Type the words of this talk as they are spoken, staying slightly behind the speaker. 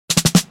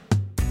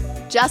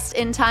Just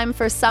in time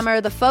for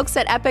summer, the folks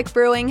at Epic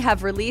Brewing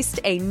have released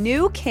a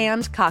new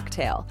canned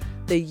cocktail,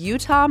 the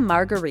Utah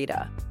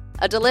Margarita.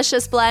 A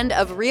delicious blend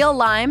of real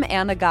lime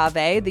and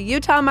agave, the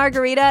Utah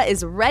Margarita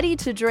is ready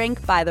to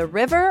drink by the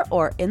river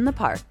or in the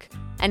park.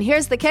 And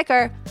here's the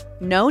kicker,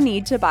 no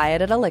need to buy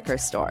it at a liquor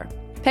store.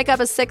 Pick up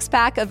a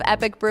 6-pack of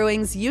Epic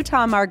Brewing's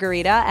Utah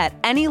Margarita at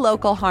any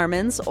local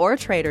Harmon's or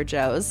Trader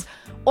Joe's,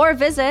 or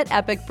visit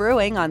Epic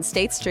Brewing on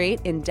State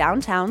Street in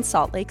downtown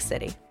Salt Lake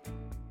City.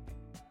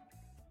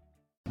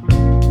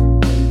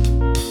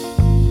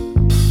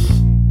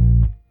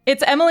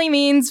 It's Emily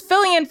Means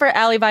filling in for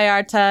Ali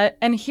Vallarta,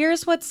 and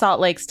here's what Salt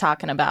Lake's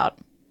talking about.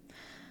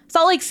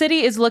 Salt Lake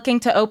City is looking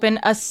to open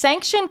a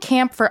sanctioned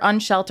camp for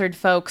unsheltered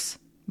folks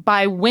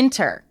by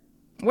winter.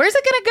 Where's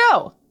it going to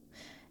go?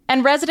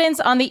 And residents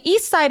on the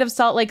east side of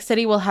Salt Lake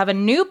City will have a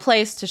new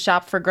place to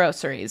shop for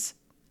groceries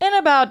in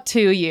about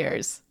 2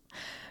 years.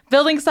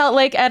 Building Salt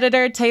Lake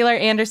editor Taylor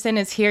Anderson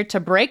is here to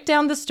break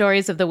down the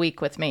stories of the week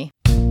with me.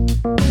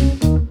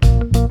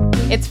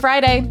 It's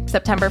Friday,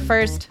 September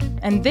 1st,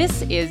 and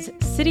this is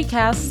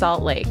CityCast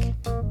Salt Lake.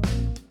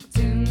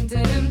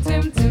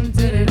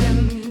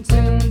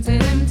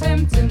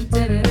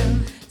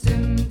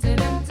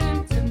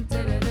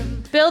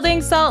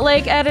 Building Salt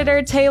Lake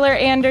editor Taylor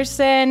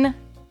Anderson,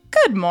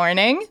 good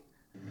morning.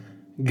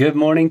 Good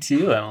morning to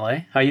you,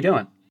 Emily. How you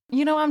doing?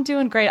 You know, I'm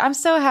doing great. I'm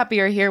so happy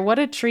you're here. What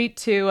a treat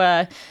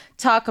to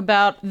talk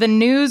about the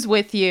news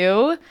with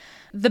you.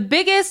 The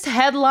biggest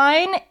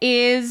headline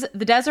is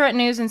the Deseret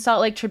News and Salt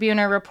Lake Tribune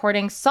are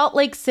reporting Salt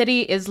Lake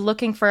City is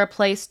looking for a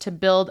place to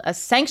build a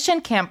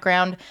sanctioned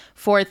campground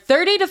for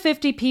 30 to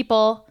 50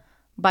 people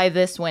by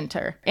this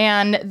winter.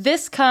 And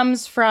this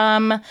comes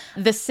from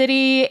the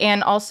city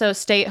and also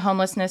state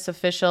homelessness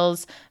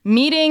officials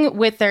meeting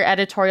with their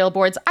editorial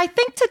boards, I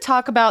think to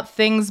talk about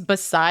things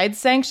besides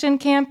sanctioned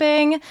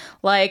camping,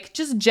 like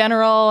just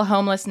general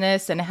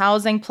homelessness and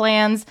housing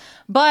plans.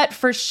 But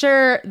for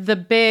sure, the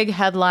big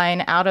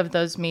headline out of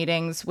those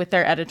meetings with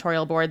their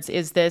editorial boards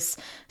is this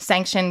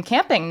sanctioned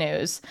camping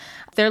news.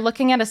 They're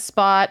looking at a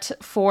spot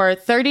for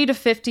 30 to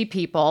 50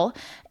 people,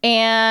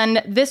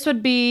 and this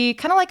would be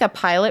kind of like a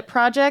pilot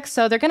project.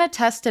 So they're going to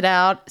test it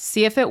out,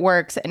 see if it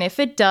works, and if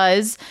it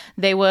does,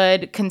 they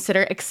would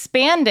consider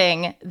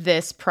expanding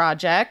this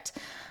project.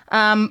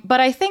 But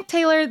I think,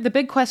 Taylor, the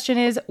big question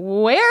is,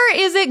 where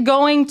is it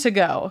going to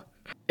go?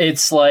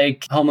 It's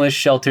like homeless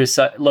shelter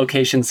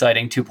location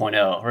siting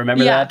 2.0.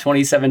 Remember that?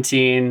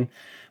 2017.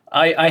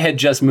 I had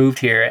just moved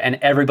here, and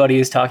everybody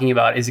is talking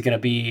about, is it going to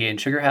be in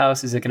Sugar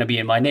House? Is it going to be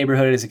in my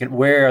neighborhood?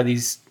 Where are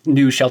these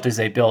new shelters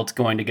they built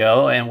going to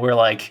go? And we're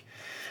like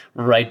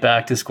right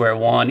back to square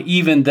one,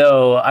 even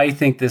though I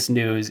think this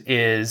news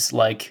is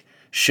like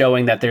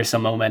showing that there's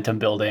some momentum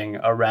building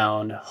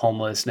around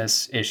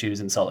homelessness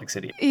issues in Salt Lake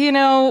City. You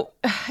know,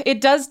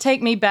 it does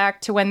take me back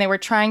to when they were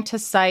trying to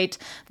cite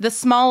the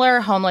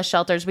smaller homeless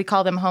shelters. We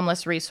call them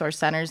homeless resource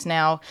centers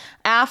now.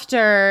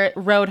 After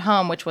Road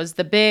Home, which was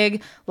the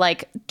big,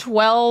 like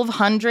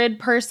 1,200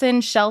 person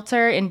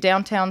shelter in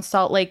downtown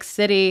Salt Lake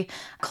City,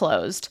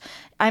 closed.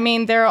 I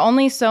mean, there are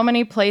only so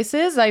many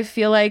places I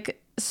feel like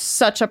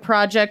such a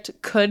project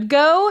could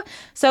go.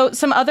 So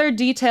some other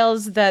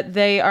details that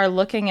they are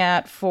looking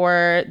at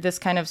for this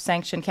kind of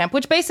sanctioned camp,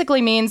 which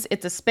basically means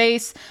it's a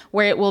space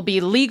where it will be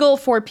legal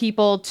for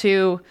people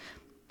to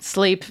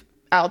sleep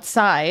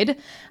outside.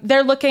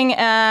 They're looking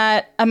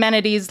at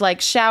amenities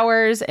like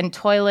showers and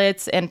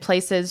toilets and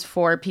places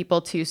for people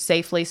to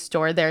safely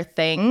store their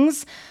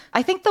things.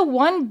 I think the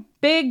one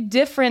big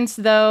difference,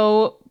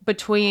 though,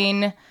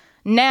 between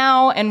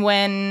now and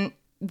when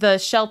the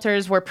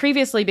shelters were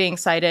previously being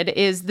cited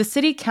is the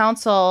city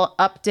council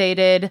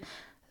updated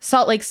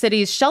Salt Lake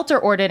City's shelter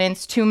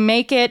ordinance to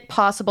make it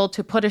possible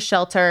to put a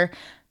shelter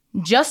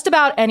just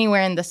about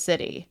anywhere in the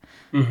city.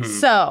 Mm-hmm.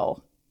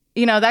 So,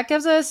 you know, that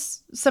gives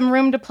us some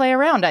room to play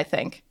around, I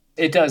think.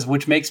 It does,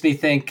 which makes me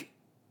think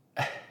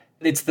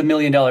it's the $1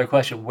 million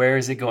question. Where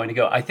is it going to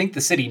go? I think the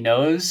city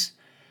knows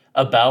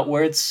about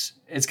where it's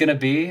going to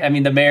be. I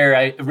mean, the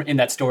mayor, in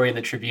that story in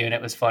the Tribune,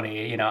 it was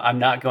funny. You know, I'm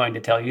not going to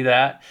tell you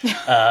that.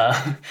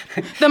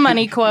 The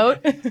money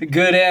quote.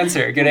 Good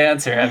answer.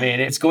 I mean,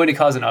 it's going to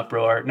cause an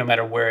uproar no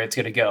matter where it's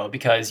going to go,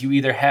 because you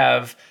either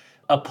have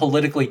a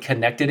politically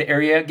connected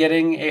area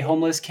getting a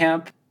homeless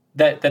camp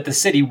that the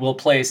city will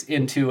place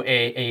into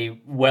a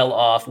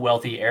well-off,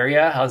 wealthy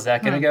area. How's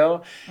that going to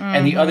go? Mm-hmm.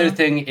 And the other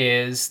thing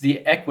is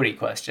the equity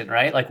question,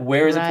 right? Like,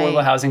 where is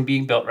affordable housing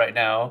being built right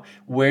now?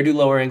 Where do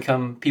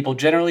lower-income people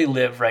generally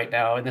live right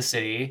now in the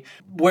city?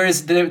 Where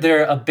is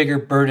there a bigger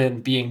burden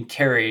being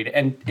carried?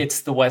 And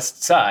it's the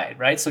west side,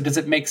 right? So does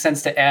it make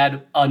sense to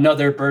add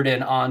another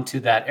burden onto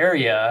that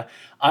area?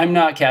 I'm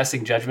not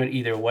casting judgment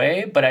either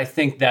way, but I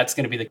think that's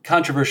going to be the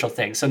controversial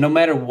thing. So no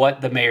matter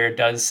what the mayor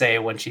does say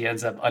when she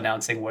ends up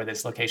announcing where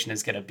this location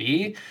is going to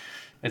be,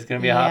 it's going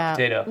to be a hot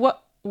potato.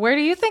 Where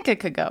do you think it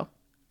could go?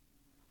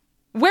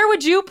 Where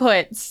would you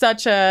put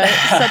such a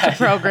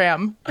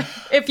program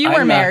if you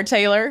were mayor,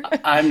 Taylor?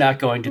 I'm not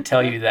going to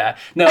tell you that.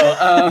 No,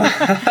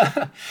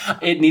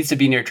 it needs to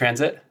be near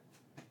transit.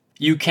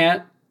 You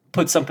can't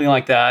put something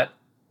like that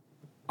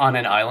on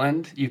an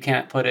island. You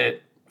can't put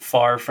it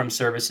far from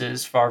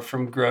services, far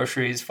from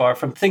groceries, far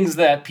from things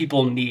that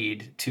people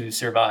need to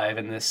survive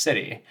in this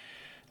city.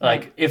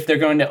 Like, if they're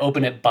going to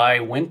open it by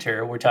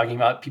winter, we're talking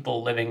about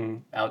people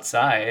living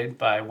outside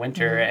by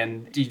winter,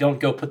 and you don't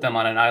go put them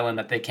on an island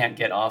that they can't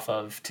get off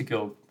of to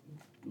go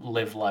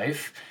live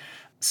life.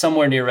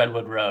 Somewhere near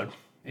Redwood Road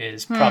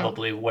is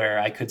probably where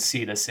I could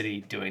see the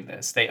city doing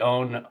this. They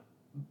own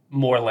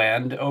more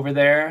land over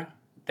there.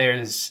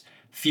 There's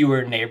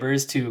fewer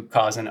neighbors to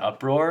cause an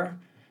uproar,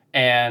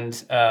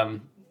 and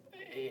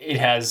it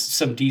has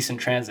some decent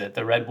transit.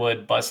 The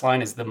Redwood bus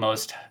line is the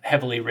most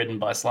heavily ridden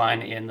bus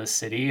line in the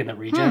city, in the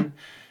region.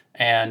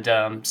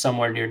 And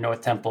somewhere near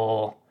North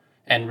Temple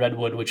and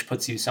Redwood, which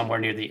puts you somewhere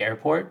near the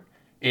airport,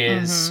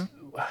 is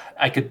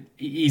I could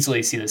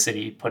easily see the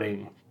city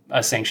putting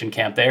a sanctioned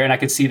camp there. And I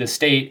could see the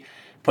state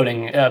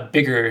putting a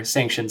bigger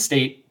sanctioned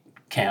state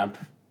camp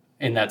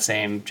in that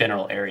same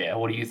general area.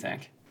 What do you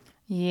think?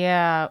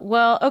 Yeah.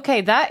 Well,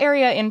 okay, that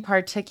area in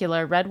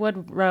particular,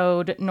 Redwood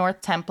Road,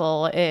 North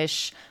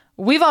Temple-ish,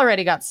 we've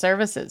already got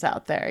services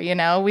out there, you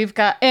know? We've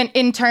got,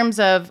 in terms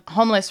of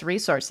homeless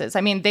resources,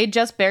 I mean, they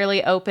just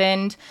barely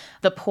opened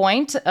The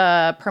Point,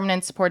 a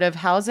permanent supportive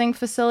housing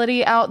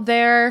facility out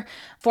there.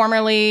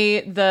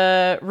 Formerly,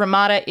 the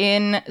Ramada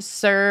Inn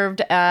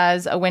served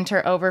as a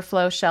winter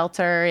overflow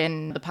shelter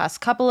in the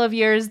past couple of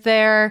years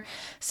there.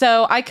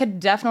 So I could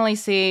definitely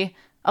see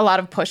a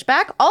lot of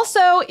pushback.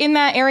 Also, in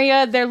that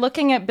area, they're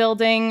looking at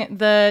building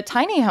the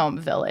tiny home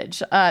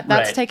village.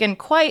 That's taken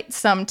quite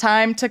some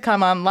time to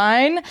come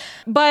online.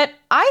 But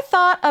I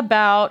thought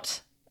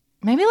about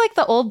maybe like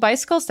the old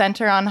bicycle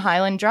center on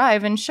Highland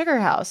Drive in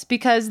Sugar House,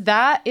 because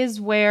that is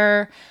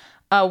where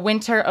a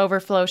winter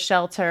overflow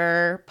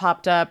shelter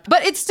popped up.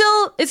 But it's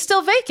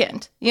still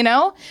vacant, you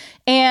know?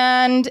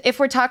 And if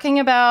we're talking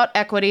about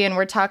equity and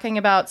we're talking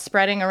about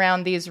spreading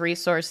around these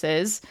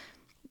resources,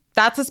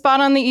 that's a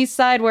spot on the east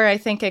side where I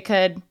think it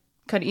could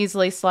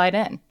easily slide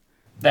in.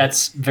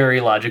 That's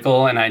very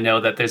logical, and I know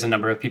that there's a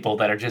number of people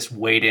that are just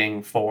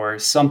waiting for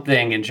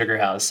something in Sugar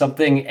House,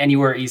 something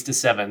anywhere east of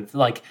 7th,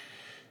 like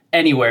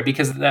anywhere,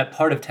 because that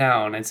part of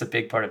town, it's a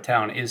big part of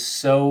town, is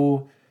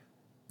so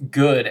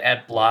good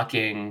at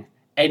blocking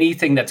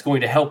anything that's going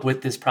to help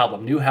with this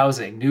problem. New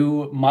housing,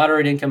 new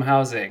moderate income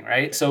housing,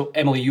 right? So,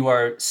 Emily, you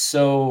are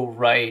so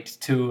right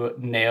to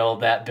nail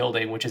that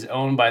building, which is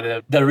owned by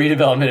the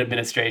Redevelopment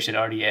Administration,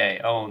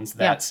 RDA, owns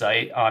that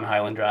site on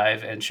Highland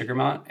Drive and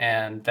Sugarmont.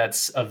 And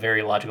that's a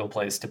very logical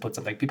place to put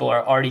something. People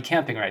are already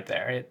camping right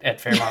there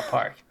at Fairmont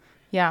Park.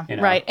 Yeah, you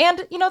know? Right.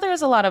 And, you know,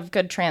 there's a lot of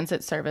good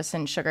transit service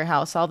in Sugar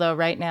House, although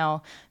right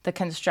now the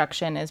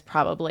construction is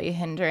probably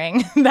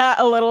hindering that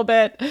a little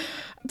bit.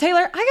 Taylor,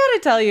 I got to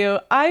tell you,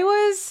 I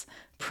was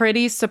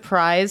pretty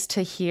surprised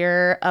to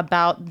hear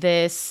about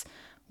this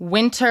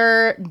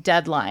winter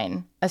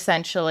deadline,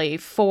 essentially,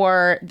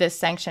 for this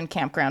sanctioned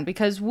campground,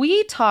 because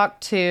we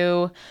talked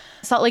to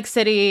Salt Lake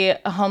City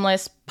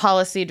Homeless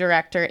Policy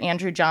Director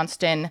Andrew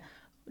Johnston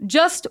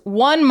just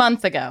 1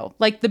 month ago,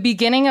 like the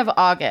beginning of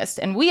August.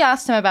 And we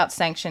asked him about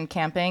sanctioned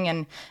camping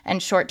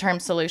and short-term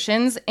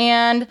solutions.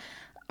 And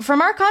from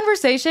our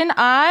conversation,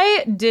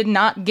 I did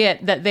not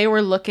get that they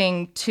were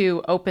looking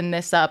to open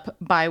this up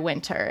by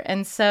winter.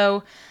 And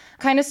so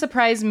kind of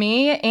surprised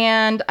me.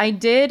 And I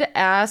did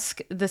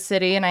ask the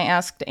city, and I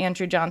asked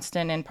Andrew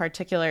Johnston in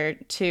particular,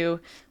 to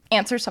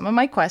answer some of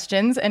my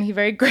questions, and he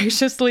very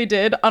graciously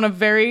did on a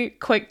very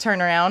quick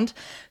turnaround.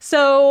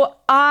 So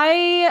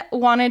I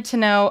wanted to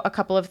know a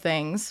couple of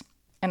things,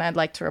 and I'd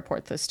like to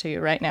report this to you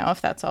right now, if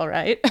that's all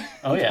right.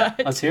 Oh, yeah.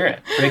 Let's hear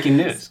it. Breaking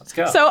news. Let's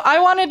go. So I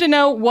wanted to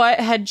know what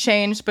had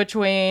changed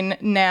between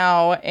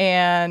now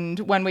and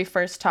when we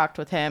first talked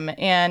with him.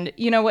 And,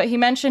 you know, what he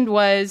mentioned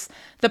was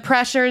the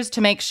pressures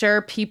to make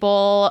sure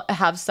people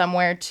have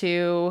somewhere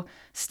to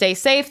stay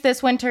safe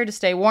this winter, to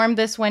stay warm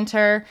this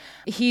winter.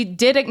 He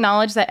did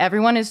acknowledge that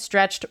everyone is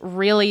stretched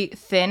really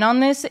thin on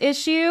this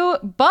issue,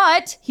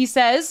 but he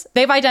says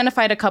they've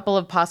identified a couple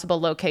of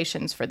possible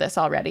locations for this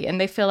already, and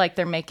they feel like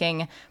they're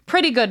making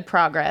pretty good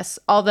progress,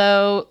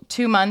 although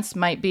 2 months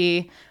might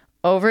be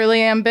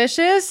overly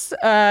ambitious,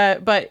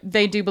 but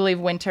they do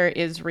believe winter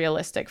is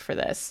realistic for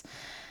this.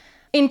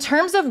 In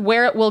terms of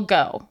where it will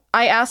go,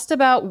 I asked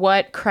about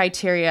what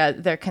criteria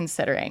they're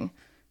considering.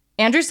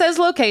 Andrew says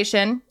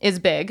location is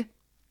big.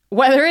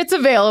 Whether it's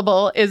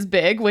available is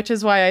big, which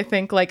is why I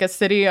think like a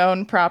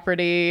city-owned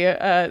property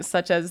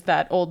such as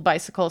that old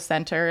bicycle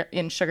center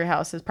in Sugar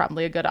House is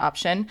probably a good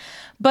option.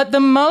 But the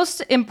most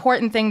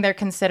important thing they're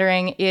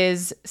considering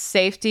is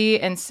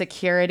safety and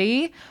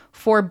security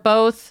for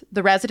both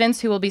the residents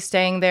who will be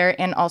staying there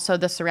and also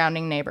the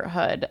surrounding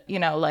neighborhood. You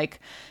know, like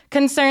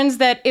concerns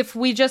that if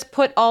we just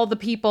put all the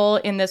people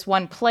in this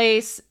one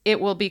place, it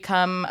will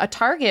become a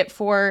target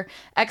for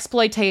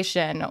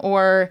exploitation,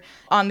 or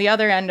on the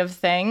other end of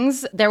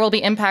things, there will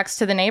be impacts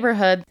to the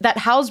neighborhood that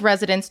house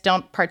residents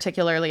don't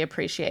particularly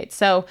appreciate.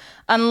 So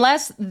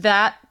unless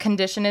that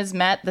condition is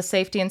met, the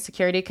safety and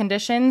security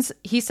conditions,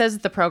 he says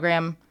the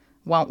program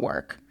won't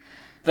work.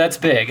 That's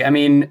big. I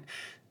mean,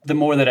 the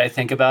more that I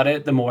think about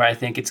it, the more I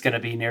think it's going to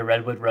be near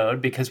Redwood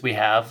Road because we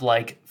have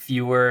like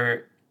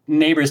fewer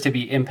neighbors to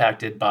be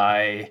impacted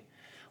by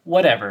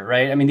whatever,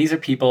 right? I mean, these are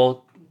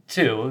people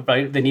too,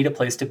 right? They need a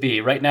place to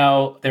be. Right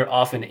now, they're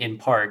often in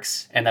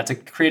parks, and that's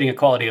creating a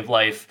quality of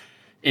life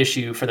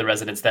issue for the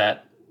residents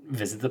that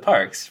visit the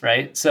parks,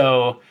 right?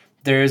 So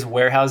there's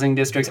warehousing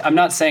districts. I'm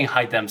not saying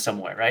hide them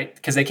somewhere, right?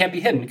 Because they can't be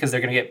hidden because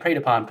they're going to get preyed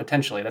upon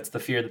potentially. That's the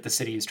fear that the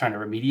city is trying to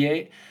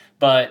remediate.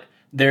 But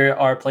there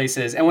are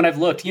places, and when I've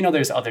looked,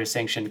 there's other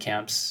sanctioned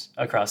camps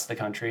across the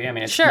country. I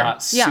mean, it's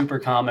not super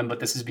common,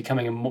 but this is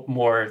becoming a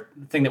more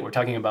thing that we're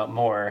talking about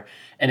more.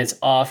 And it's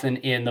often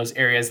in those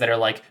areas that are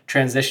like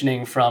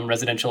transitioning from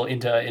residential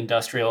into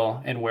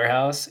industrial and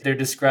warehouse. They're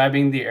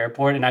describing the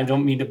airport, and I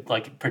don't mean to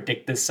like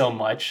predict this so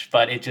much,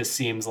 but it just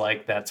seems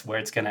like that's where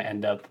it's going to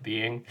end up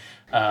being.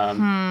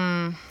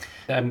 I'm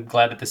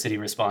glad that the city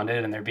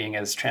responded, and they're being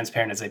as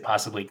transparent as they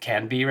possibly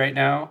can be right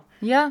now.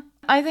 Yeah,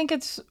 I think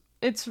it's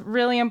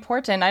really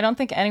important. I don't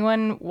think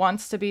anyone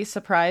wants to be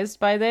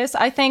surprised by this.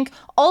 I think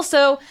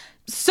also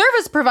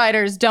service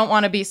providers don't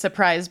want to be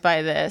surprised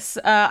by this.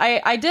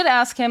 I did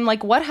ask him,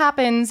 like, what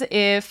happens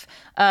if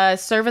a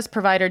service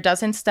provider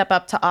doesn't step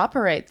up to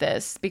operate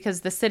this?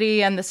 Because the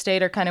city and the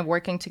state are kind of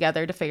working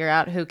together to figure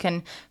out who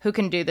can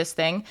do this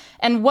thing.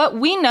 And what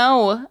we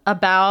know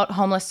about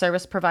homeless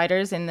service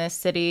providers in this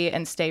city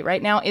and state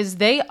right now is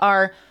they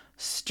are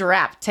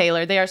strapped,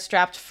 Taylor. They are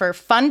strapped for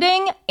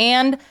funding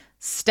and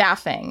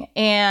staffing.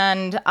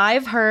 And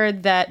I've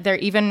heard that they're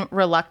even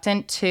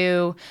reluctant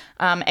to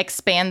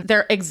expand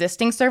their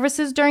existing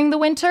services during the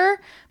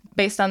winter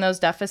based on those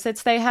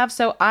deficits they have.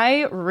 So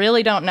I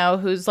really don't know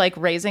who's like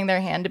raising their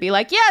hand to be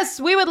like,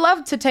 yes, we would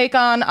love to take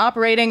on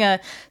operating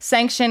a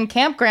sanctioned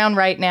campground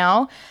right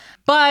now.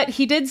 But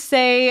he did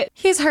say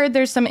he's heard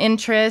there's some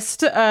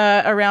interest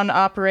around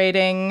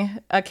operating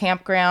a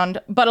campground,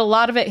 but a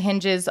lot of it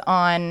hinges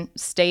on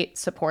state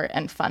support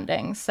and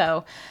funding.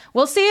 So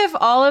we'll see if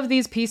all of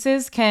these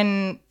pieces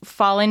can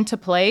fall into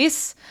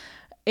place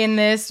in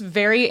this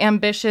very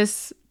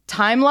ambitious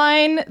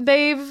timeline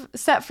they've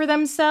set for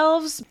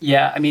themselves.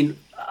 Yeah, I mean,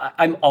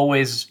 I'm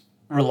always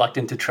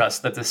reluctant to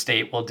trust that the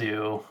state will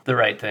do the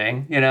right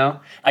thing,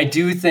 I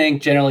do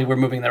think generally we're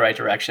moving in the right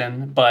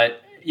direction,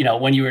 but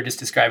when you were just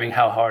describing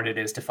how hard it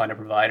is to find a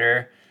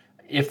provider,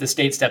 if the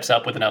state steps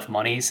up with enough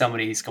money,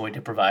 somebody's going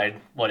to provide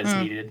what is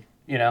needed,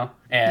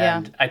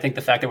 And I think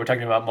the fact that we're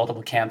talking about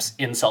multiple camps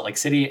in Salt Lake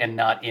City and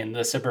not in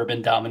the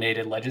suburban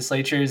dominated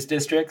legislatures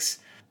districts,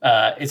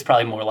 it's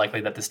probably more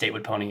likely that the state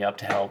would pony up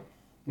to help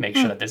make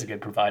sure that there's a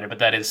good provider. But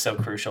that is so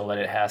crucial that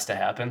it has to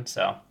happen.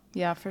 So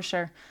yeah, for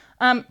sure.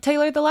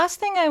 Taylor, the last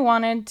thing I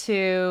wanted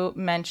to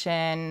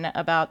mention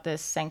about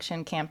this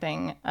sanctioned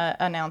camping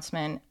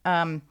announcement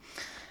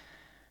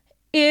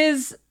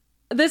is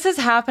this is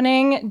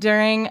happening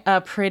during a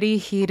pretty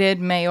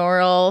heated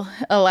mayoral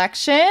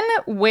election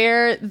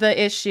where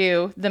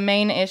the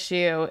main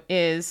issue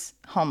is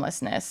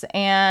homelessness.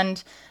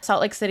 And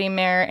Salt Lake City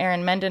Mayor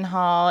Erin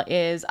Mendenhall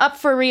is up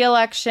for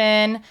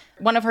re-election.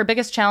 One of her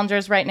biggest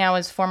challengers right now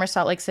is former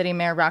Salt Lake City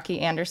Mayor Rocky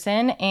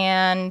Anderson.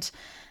 And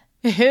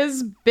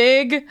his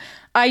big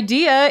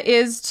idea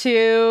is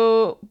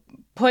to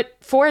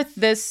put forth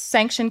this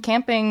sanctioned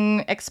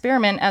camping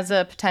experiment as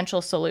a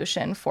potential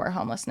solution for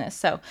homelessness.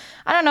 So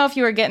I don't know if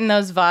you were getting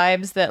those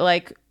vibes that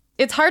like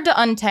it's hard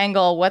to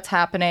untangle what's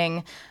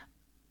happening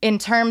in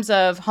terms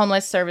of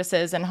homeless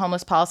services and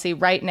homeless policy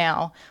right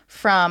now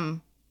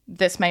from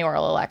this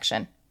mayoral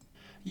election.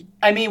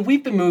 I mean,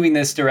 we've been moving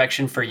this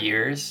direction for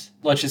years.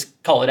 Let's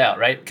just call it out,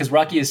 right? Because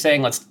Rocky is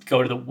saying, let's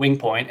go to the wing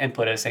point and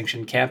put a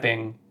sanctioned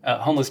camping,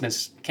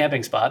 homelessness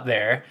camping spot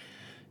there.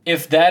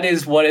 If that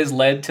is what has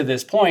led to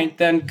this point,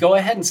 then go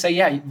ahead and say,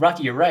 yeah,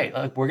 Rocky, you're right.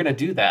 Like, we're going to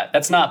do that.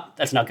 That's not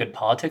good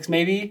politics,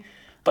 maybe.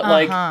 But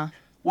like,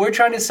 we're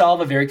trying to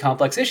solve a very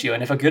complex issue.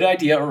 And if a good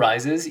idea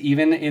arises,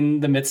 even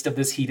in the midst of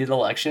this heated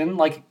election,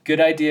 like, good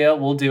idea,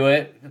 we'll do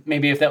it.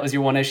 Maybe if that was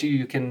your one issue,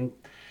 you can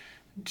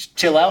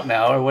chill out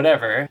now or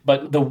whatever.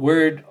 But the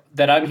word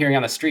that I'm hearing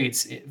on the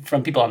streets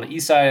from people on the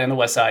east side and the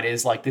west side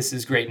is like, this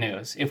is great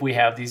news. If we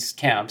have these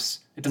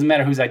camps, it doesn't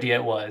matter whose idea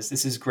it was.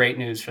 This is great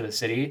news for the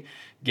city.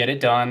 Get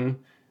it done,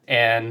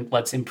 and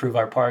let's improve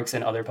our parks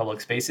and other public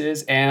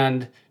spaces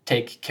and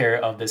take care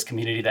of this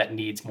community that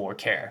needs more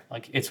care.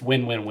 Like, it's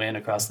win-win-win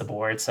across the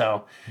board.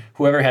 So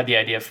whoever had the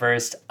idea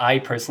first, I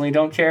personally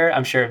don't care.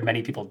 I'm sure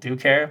many people do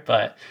care,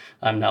 but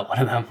I'm not one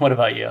of them. What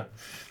about you?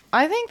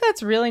 I think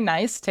that's really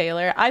nice,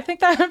 Taylor. I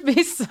think that would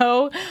be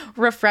so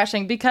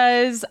refreshing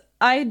because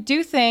I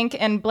do think,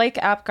 and Blake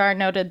Apgar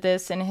noted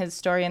this in his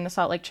story in the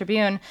Salt Lake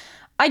Tribune,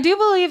 I do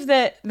believe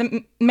that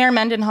Mayor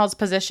Mendenhall's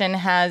position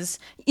has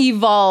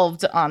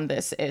evolved on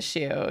this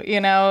issue.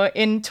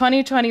 In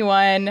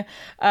 2021,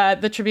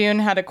 the Tribune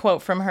had a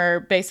quote from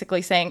her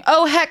basically saying,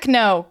 oh, heck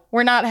no,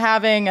 we're not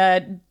having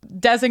a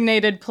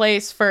designated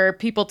place for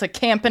people to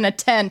camp in a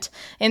tent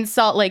in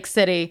Salt Lake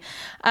City.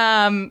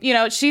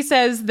 She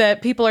says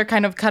that people are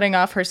kind of cutting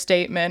off her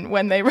statement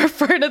when they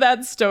refer to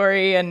that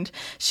story. And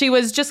she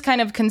was just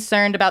kind of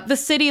concerned about the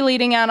city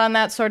leading out on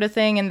that sort of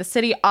thing and the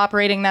city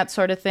operating that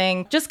sort of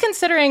thing, just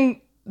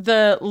considering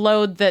the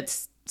load that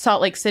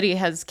Salt Lake City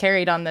has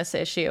carried on this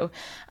issue.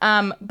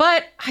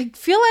 But I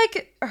feel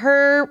like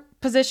her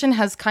position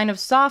has kind of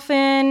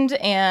softened,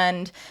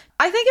 and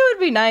I think it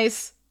would be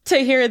nice to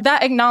hear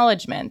that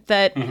acknowledgement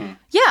that,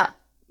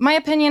 my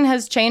opinion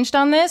has changed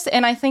on this,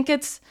 and I think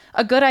it's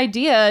a good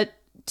idea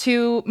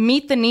to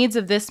meet the needs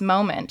of this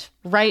moment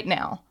right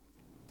now.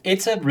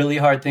 It's a really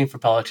hard thing for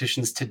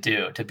politicians to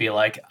do, to be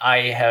like,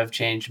 I have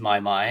changed my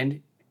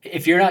mind.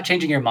 If you're not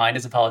changing your mind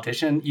as a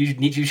politician,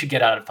 you should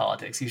get out of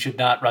politics. You should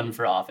not run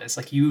for office.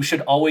 Like, you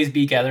should always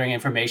be gathering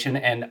information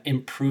and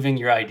improving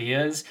your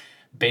ideas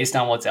based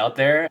on what's out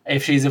there.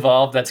 If she's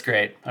evolved, that's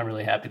great. I'm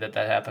really happy that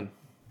happened.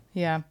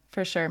 Yeah,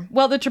 for sure.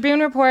 Well, the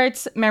Tribune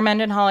reports Mayor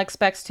Mendenhall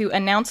expects to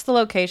announce the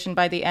location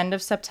by the end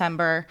of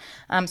September.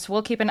 So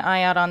we'll keep an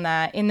eye out on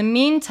that. In the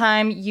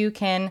meantime, you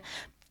can,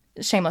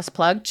 shameless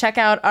plug, check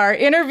out our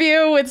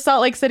interview with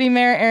Salt Lake City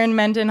Mayor Erin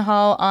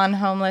Mendenhall on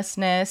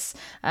homelessness.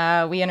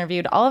 We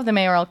interviewed all of the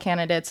mayoral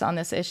candidates on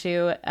this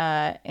issue.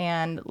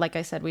 And like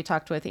I said, we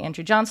talked with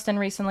Andrew Johnston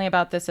recently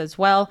about this as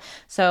well.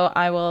 So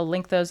I will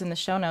link those in the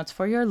show notes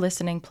for your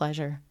listening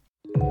pleasure.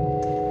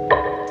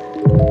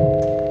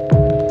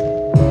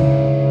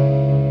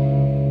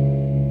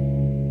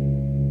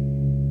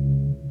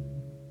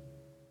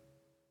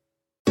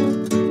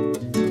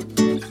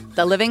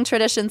 The Living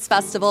Traditions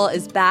Festival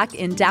is back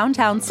in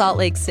downtown Salt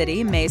Lake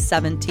City, May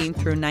 17th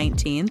through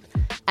 19th,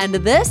 and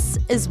this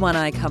is when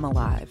I come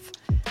alive.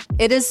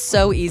 It is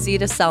so easy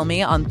to sell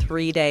me on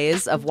 3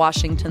 days of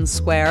Washington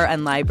Square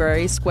and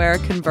Library Square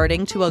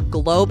converting to a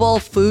global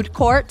food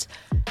court,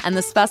 and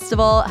this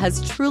festival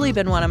has truly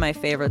been one of my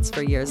favorites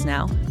for years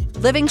now.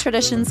 Living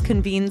Traditions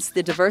convenes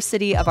the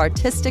diversity of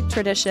artistic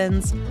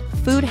traditions,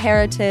 food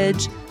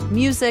heritage,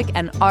 music,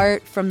 and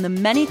art from the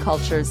many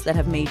cultures that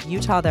have made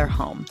Utah their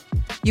home.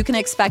 You can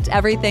expect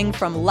everything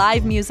from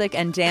live music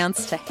and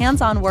dance to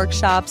hands-on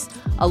workshops,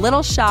 a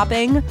little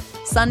shopping,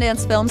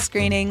 Sundance film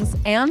screenings,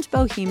 and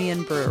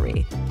Bohemian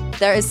Brewery.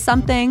 There is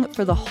something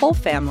for the whole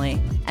family,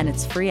 and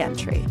it's free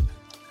entry.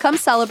 Come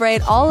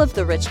celebrate all of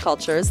the rich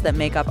cultures that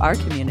make up our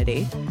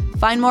community.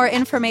 Find more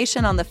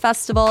information on the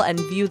festival and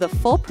view the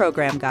full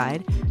program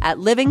guide at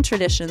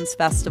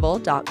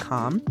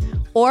livingtraditionsfestival.com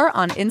or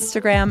on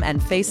Instagram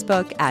and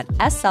Facebook at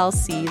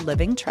SLC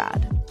Living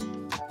Trad.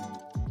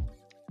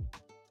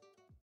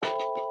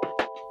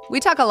 We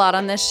talk a lot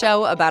on this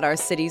show about our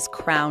city's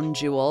crown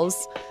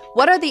jewels.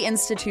 What are the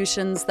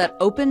institutions that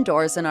open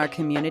doors in our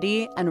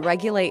community and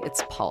regulate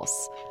its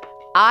pulse?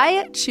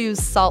 I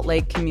choose Salt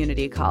Lake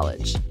Community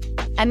College,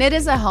 and it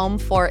is a home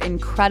for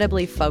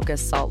incredibly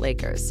focused Salt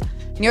Lakers.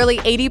 Nearly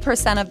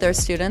 80% of their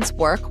students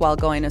work while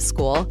going to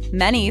school,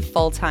 many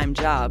full-time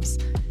jobs.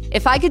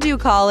 If I could do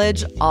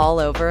college all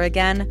over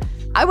again,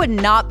 I would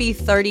not be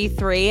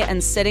 33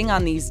 and sitting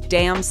on these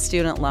damn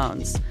student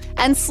loans.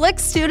 And slick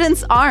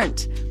students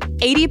aren't.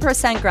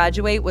 80%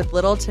 graduate with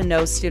little to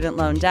no student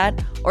loan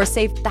debt or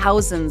save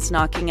thousands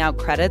knocking out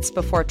credits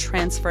before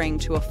transferring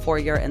to a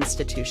four-year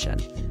institution.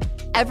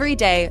 Every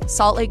day,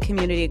 Salt Lake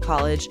Community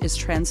College is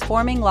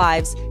transforming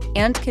lives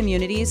and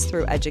communities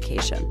through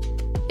education.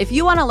 If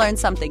you want to learn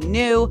something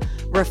new,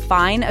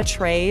 refine a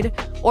trade,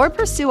 or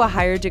pursue a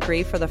higher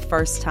degree for the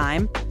first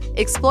time,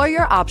 explore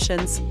your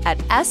options at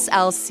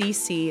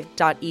slcc.edu.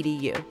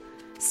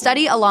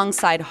 Study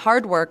alongside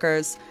hard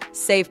workers,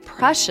 save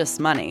precious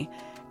money,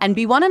 and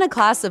be one in a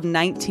class of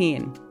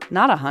 19,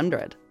 not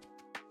 100.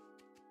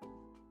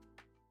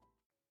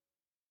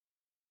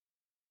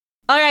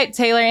 All right,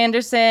 Taylor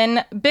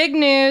Anderson, big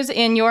news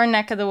in your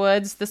neck of the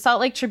woods. The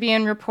Salt Lake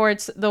Tribune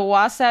reports the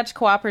Wasatch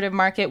Cooperative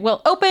Market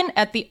will open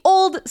at the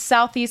old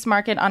Southeast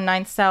Market on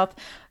 9th South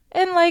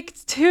in like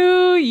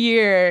 2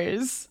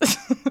 years.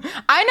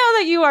 I know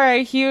that you are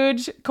a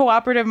huge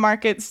cooperative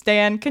market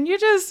stan. Can you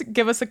just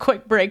give us a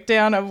quick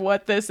breakdown of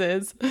what this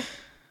is?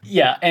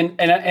 Yeah,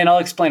 and I'll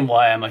explain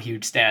why I'm a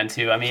huge stan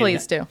too. I mean,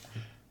 please do.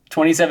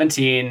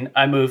 2017,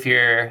 I moved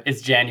here.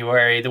 It's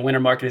January. The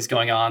winter market is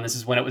going on. This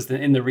is when it was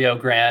in the Rio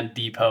Grande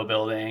Depot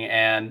building.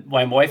 And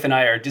my wife and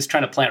I are just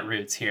trying to plant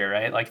roots here,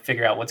 right? Like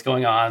figure out what's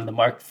going on.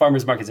 The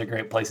farmers markets are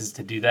great places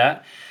to do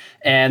that.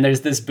 And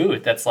there's this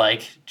booth that's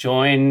like,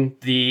 join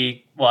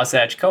the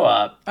Wasatch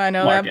Co-op. I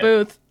know market. That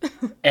booth.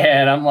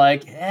 And I'm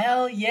like,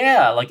 hell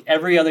yeah. Like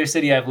every other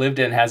city I've lived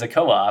in has a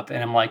co-op.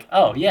 And I'm like,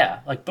 oh yeah,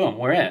 like boom,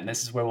 we're in.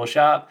 This is where we'll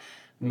shop,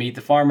 meet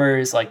the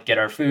farmers, like get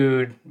our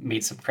food,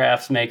 meet some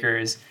crafts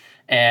makers.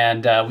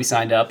 And we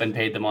signed up and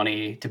paid the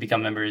money to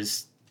become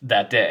members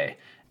that day.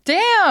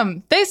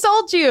 Damn, they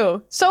sold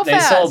you so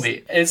fast. They sold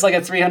me. It's like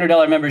a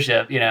 $300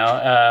 membership, you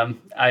know.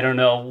 I don't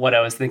know what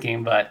I was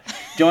thinking, but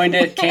joined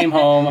it, came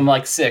home. I'm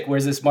like, sick,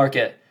 where's this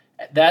market?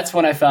 That's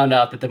when I found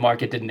out that the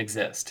market didn't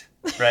exist.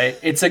 right?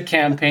 It's a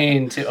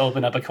campaign to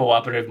open up a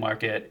cooperative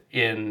market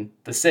in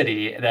the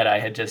city that I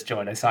had just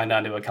joined. I signed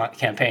on to a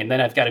campaign.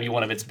 Then I've got to be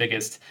one of its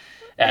biggest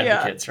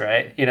advocates,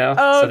 right? You know?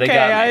 So they Okay,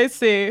 got me. I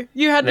see.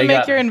 You had to They make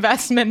got your me.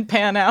 investment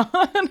pan out.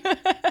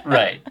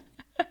 Right.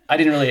 I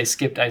didn't really I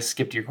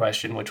skipped your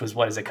question, which was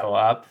what is a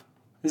co-op?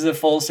 This is a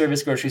full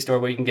service grocery store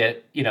where you can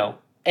get,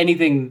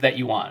 anything that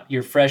you want.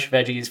 Your fresh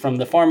veggies from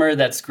the farmer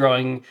that's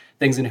growing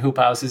things in hoop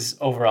houses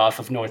over off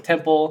of North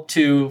Temple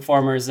to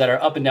farmers that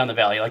are up and down the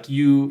valley. Like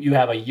you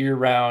have a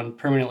year-round,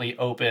 permanently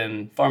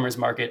open farmers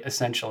market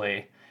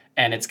essentially,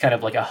 and it's kind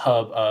of like a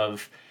hub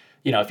of,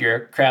 if you're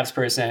a crafts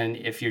person,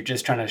 if you're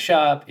just trying to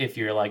shop, if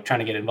you're like trying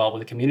to get involved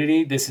with the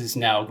community, this is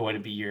now going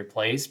to be your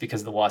place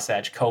because the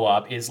Wasatch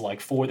Co-op is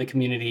like for the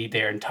community.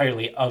 They're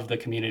entirely of the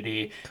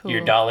community. Cool.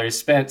 Your dollars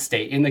spent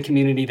stay in the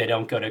community. They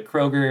don't go to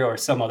Kroger or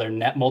some other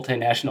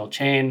multinational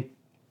chain.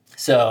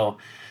 So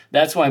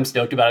that's why I'm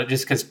stoked about it,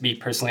 just because me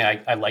personally,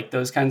 I like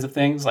those kinds of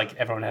things. Like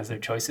everyone has their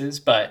choices,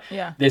 but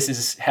This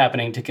is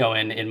happening to go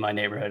in my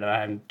neighborhood, and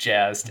I'm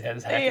jazzed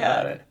as heck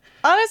about it.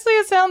 Honestly,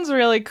 it sounds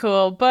really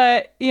cool.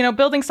 But,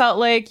 Building Salt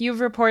Lake,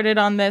 you've reported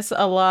on this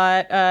a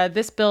lot.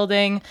 This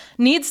building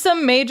needs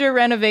some major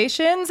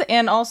renovations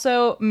and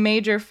also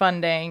major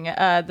funding.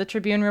 The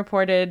Tribune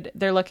reported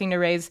they're looking to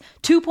raise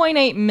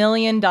 $2.8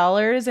 million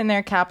in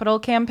their capital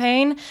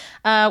campaign,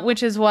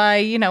 which is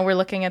why, we're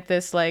looking at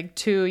this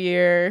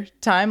 2-year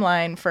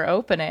timeline for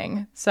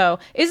opening. So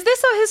is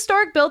this a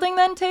historic building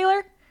then,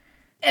 Taylor?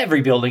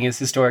 Every building is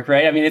historic,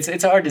 right? I mean,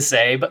 it's hard to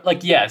say,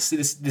 but yes,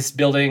 this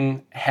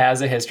building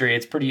has a history.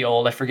 It's pretty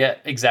old. I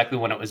forget exactly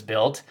when it was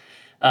built,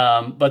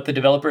 but the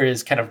developer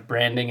is kind of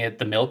branding it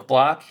the Milk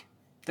Block.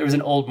 There was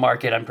an old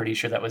market, I'm pretty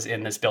sure, that was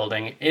in this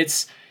building.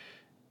 It's,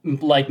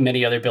 like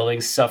many other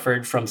buildings,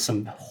 suffered from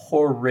some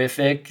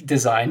horrific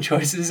design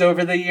choices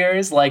over the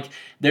years. Like,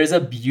 there's a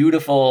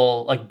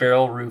beautiful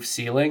barrel roof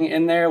ceiling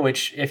in there,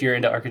 which, if you're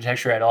into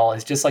architecture at all,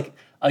 is just like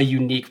a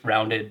unique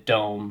rounded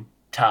dome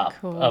top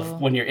of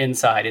when you're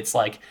inside. It's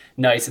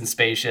nice and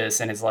spacious,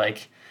 and it's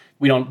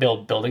we don't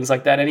build buildings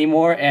like that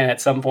anymore. And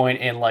at some point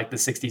in the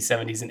 60s,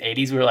 70s, and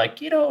 80s, we were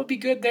like, it would be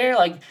good there,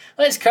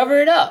 let's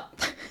cover it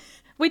up.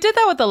 We did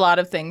that with a lot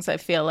of things. I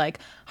feel like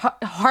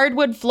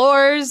hardwood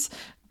floors,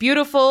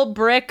 beautiful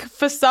brick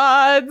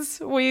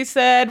facades. We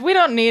said we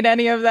don't need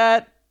any of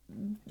that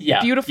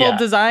beautiful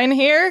design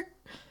here.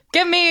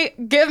 Give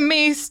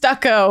me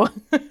stucco.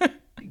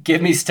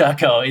 Give me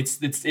stucco.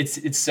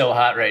 It's so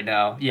hot right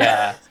now.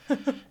 Yeah.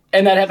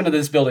 And that happened to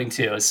this building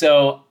too.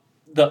 So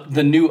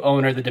the new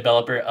owner, the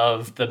developer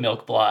of the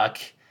Milk Block,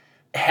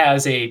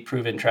 has a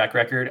proven track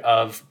record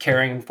of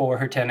caring for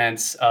her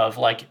tenants, of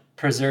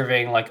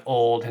preserving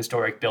old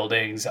historic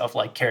buildings, of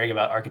caring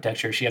about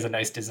architecture. She has a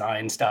nice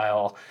design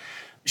style.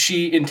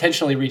 She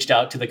intentionally reached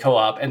out to the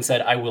co-op and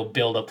said, I will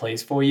build a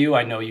place for you.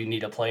 I know you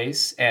need a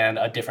place. And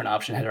a different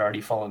option had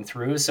already fallen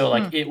through. So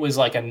it was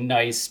a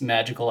nice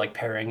magical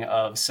pairing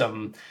of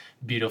some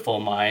beautiful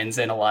minds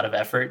and a lot of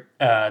effort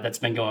that's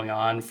been going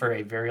on for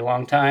a very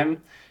long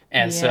time.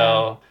 And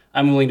so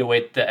I'm willing to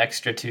wait the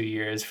extra 2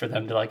 years for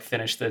them to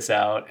finish this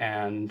out.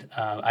 And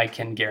I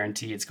can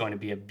guarantee it's going to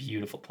be a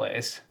beautiful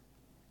place.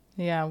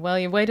 Yeah, well,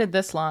 you waited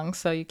this long,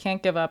 so you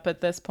can't give up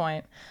at this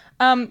point.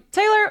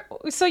 Taylor,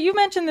 so you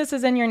mentioned this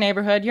is in your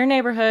neighborhood,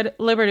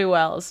 Liberty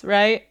Wells,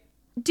 right?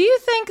 Do you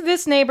think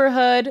this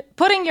neighborhood,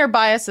 putting your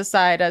bias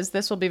aside, as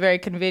this will be very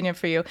convenient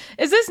for you,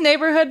 is this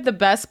neighborhood the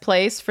best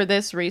place for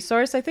this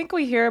resource? I think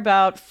we hear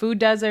about food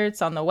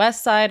deserts on the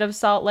west side of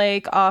Salt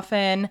Lake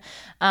often,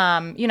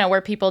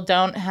 where people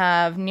don't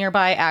have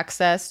nearby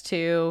access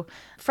to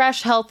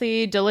fresh,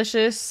 healthy,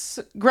 delicious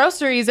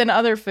groceries and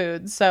other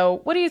foods.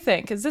 So what do you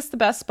think? Is this the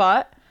best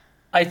spot?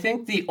 I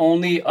think the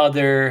only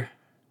other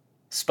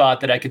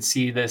spot that I could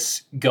see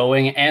this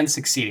going and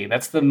succeeding,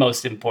 that's the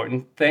most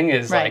important thing,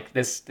 is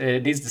this,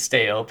 it needs to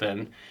stay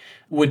open,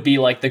 would be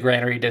the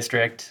Granary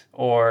District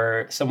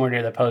or somewhere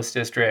near the Post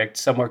District,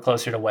 somewhere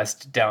closer to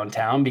West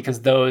Downtown,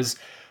 because those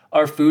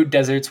are food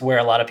deserts where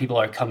a lot of people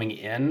are coming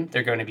in.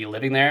 They're going to be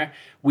living there.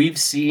 We've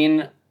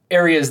seen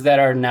areas that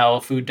are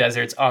now food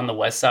deserts on the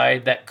west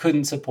side that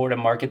couldn't support a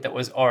market that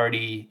was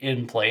already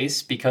in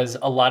place, because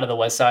a lot of the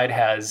west side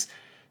has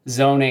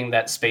zoning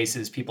that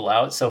spaces people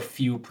out, so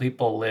few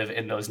people live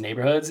in those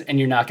neighborhoods, and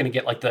you're not going to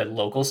get the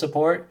local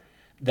support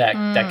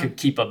that could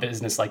keep a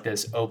business like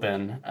this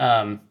open.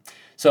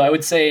 So I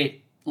would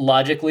say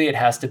logically it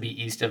has to be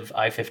east of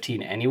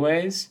I-15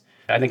 anyways.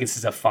 I think this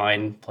is a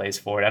fine place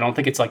for it. I don't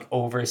think it's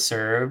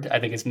overserved. I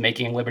think it's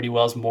making Liberty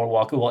Wells more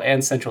walkable,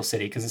 and Central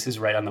City, because this is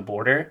right on the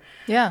border.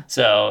 Yeah.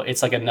 So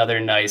it's another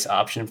nice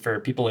option for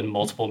people in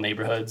multiple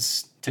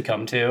neighborhoods to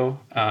come to.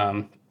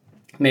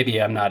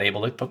 Maybe I'm not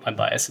able to put my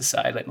bias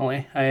aside,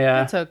 Emily.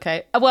 That's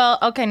okay. Well,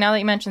 okay, now that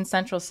you mentioned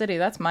Central City,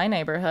 that's my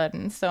neighborhood.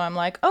 And so I'm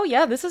like, oh,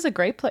 yeah, this is a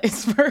great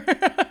place for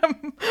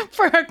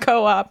a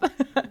co-op.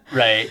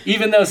 Right.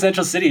 Even though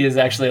Central City is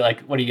actually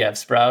what do you have?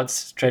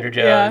 Sprouts, Trader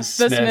Joe's,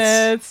 the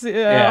Smiths,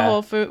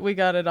 Whole Food. We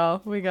got it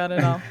all.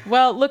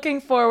 Well, looking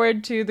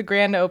forward to the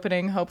grand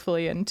opening,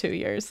 hopefully in 2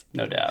 years.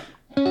 No doubt.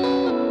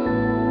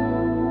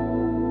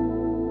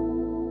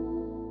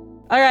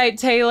 All right,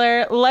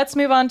 Taylor, let's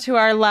move on to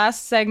our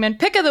last segment,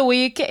 Pick of the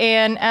Week.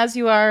 And as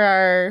you are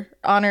our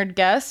honored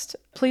guest,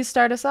 please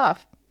start us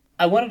off.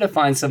 I wanted to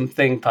find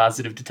something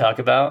positive to talk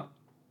about,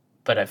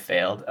 but I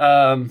failed.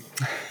 Son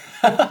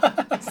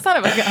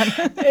of a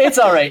gun. It's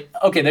all right.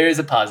 Okay, there is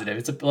a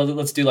positive.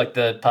 Let's do like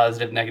the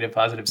positive, negative,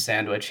 positive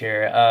sandwich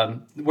here.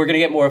 We're going to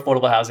get more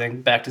affordable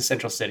housing back to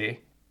Central City.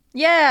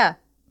 Yeah.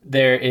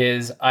 There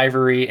is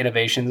Ivory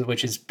Innovations,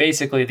 which is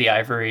basically the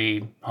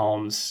Ivory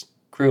Homes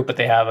group, but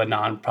they have a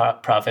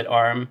non-profit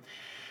arm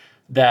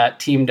that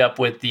teamed up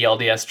with the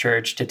LDS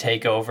Church to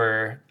take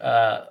over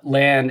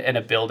land and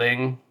a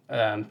building,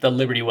 the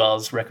Liberty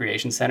Wells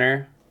Recreation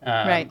Center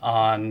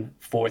on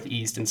 4th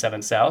East and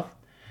 7th South.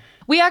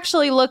 We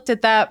actually looked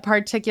at that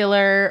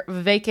particular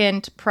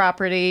vacant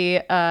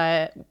property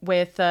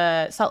with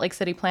Salt Lake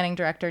City Planning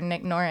Director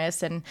Nick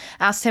Norris and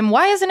asked him,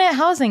 why isn't it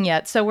housing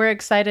yet? So we're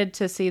excited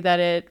to see that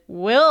it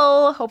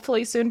will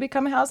hopefully soon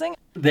become housing.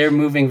 They're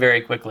moving very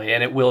quickly,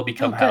 and it will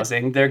become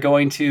housing. They're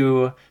going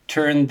to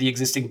turn the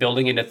existing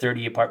building into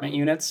 30 apartment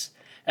units,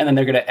 and then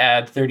they're going to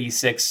add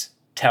 36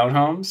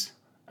 townhomes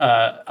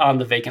on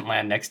the vacant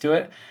land next to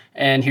it.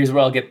 And here's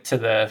where I'll get to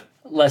the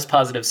less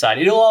positive side.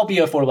 It'll all be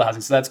affordable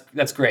housing, so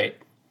that's great.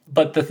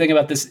 But the thing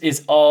about this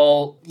is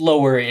all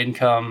lower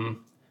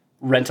income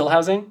rental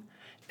housing.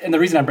 And the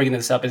reason I'm bringing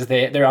this up is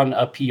they're on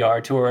a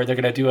PR tour. They're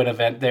going to do an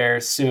event there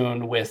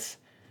soon with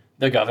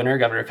the governor.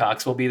 Governor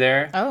Cox will be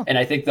there. Oh. And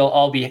I think they'll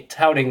all be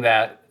touting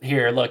that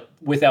here, look,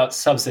 without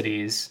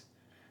subsidies,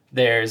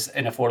 there's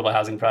an affordable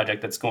housing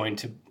project that's going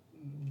to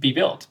be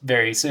built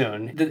very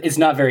soon. It's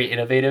not very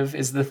innovative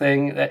is the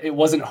thing. It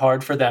wasn't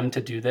hard for them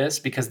to do this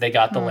because they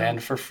got the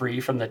land for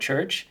free from the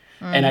church.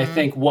 Mm-hmm. And I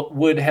think what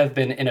would have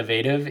been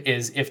innovative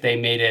is if they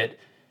made it,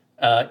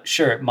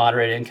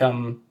 moderate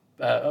income,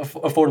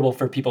 affordable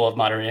for people of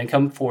moderate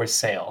income for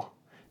sale.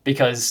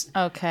 Because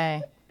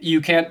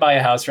you can't buy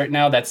a house right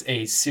now. That's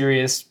a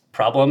serious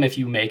problem if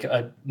you make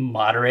a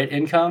moderate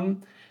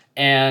income.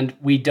 And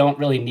we don't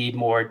really need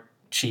more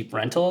cheap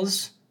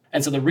rentals.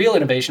 And so the real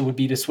innovation would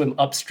be to swim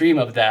upstream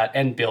of that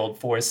and build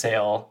for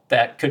sale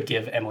that could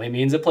give Emily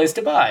Means a place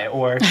to buy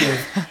or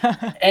give...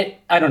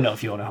 I don't know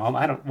if you own a home.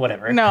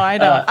 Whatever. No, I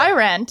don't. I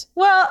rent.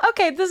 Well,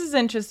 okay, this is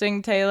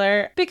interesting,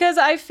 Taylor, because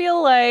I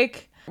feel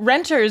like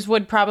renters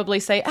would probably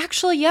say,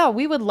 actually, yeah,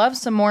 we would love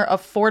some more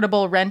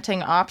affordable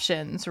renting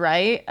options,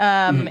 right?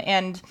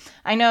 And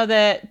I know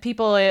that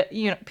people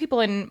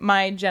in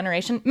my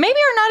generation maybe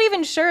are not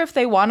even sure if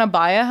they want to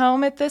buy a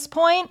home at this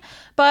point,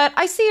 but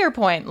I see your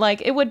point.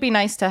 Like, it would be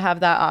nice to have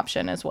that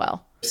option as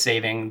well.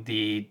 Saving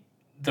the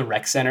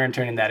rec center and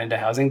turning that into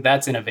housing,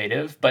 that's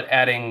innovative, but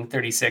adding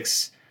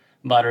 36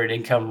 moderate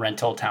income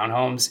rental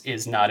townhomes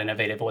is not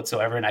innovative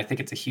whatsoever. And I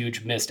think it's a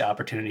huge missed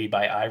opportunity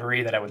by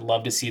Ivory that I would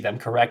love to see them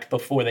correct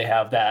before they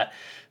have that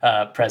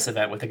press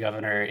event with the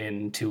governor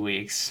in 2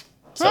 weeks.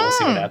 So we'll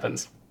see what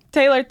happens.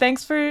 Taylor,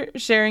 thanks for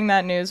sharing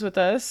that news with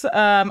us.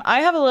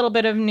 I have a little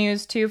bit of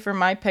news, too, for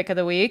my pick of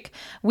the week.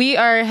 We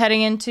are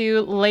heading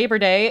into Labor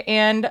Day,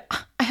 and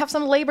I have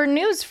some labor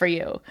news for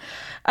you.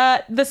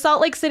 The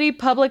Salt Lake City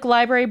Public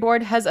Library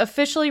Board has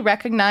officially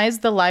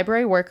recognized the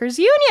Library Workers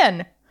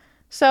Union.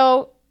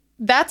 So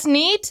that's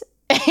neat.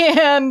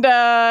 And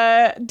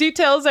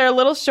details are a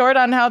little short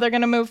on how they're going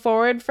to move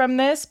forward from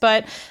this,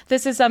 but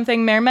this is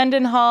something Mayor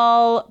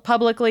Mendenhall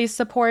publicly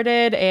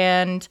supported,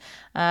 and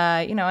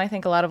I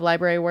think a lot of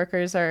library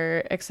workers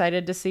are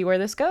excited to see where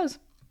this goes.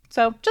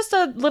 So just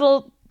a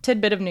little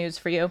tidbit of news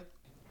for you.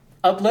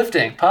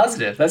 Uplifting,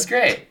 positive. That's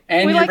great.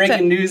 And you're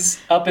breaking news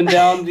up and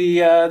down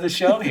the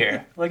show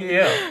here. Look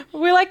at you.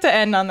 We like to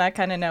end on that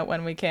kind of note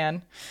when we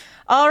can.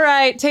 All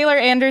right, Taylor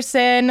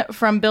Anderson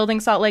from Building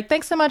Salt Lake,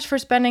 thanks so much for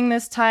spending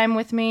this time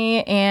with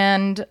me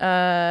and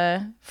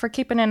for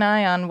keeping an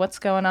eye on what's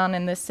going on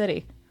in this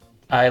city.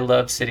 I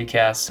love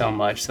CityCast so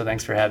much, so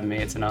thanks for having me.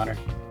 It's an honor.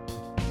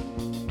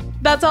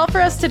 That's all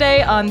for us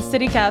today on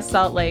CityCast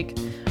Salt Lake.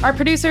 Our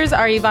producers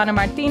are Ivana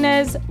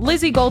Martinez,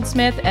 Lizzie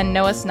Goldsmith, and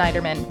Noah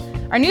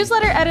Snyderman. Our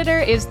newsletter editor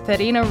is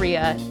Terina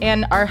Ria,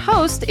 and our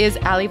host is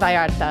Ali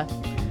Vallarta.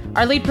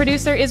 Our lead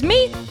producer is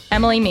me,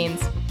 Emily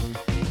Means.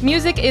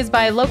 Music is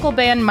by local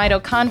band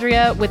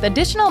Mitochondria, with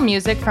additional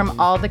music from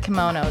All the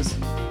Kimonos.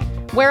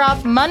 We're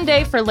off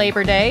Monday for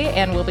Labor Day,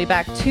 and we'll be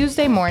back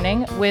Tuesday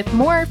morning with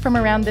more from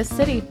around this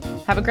city.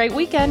 Have a great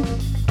weekend.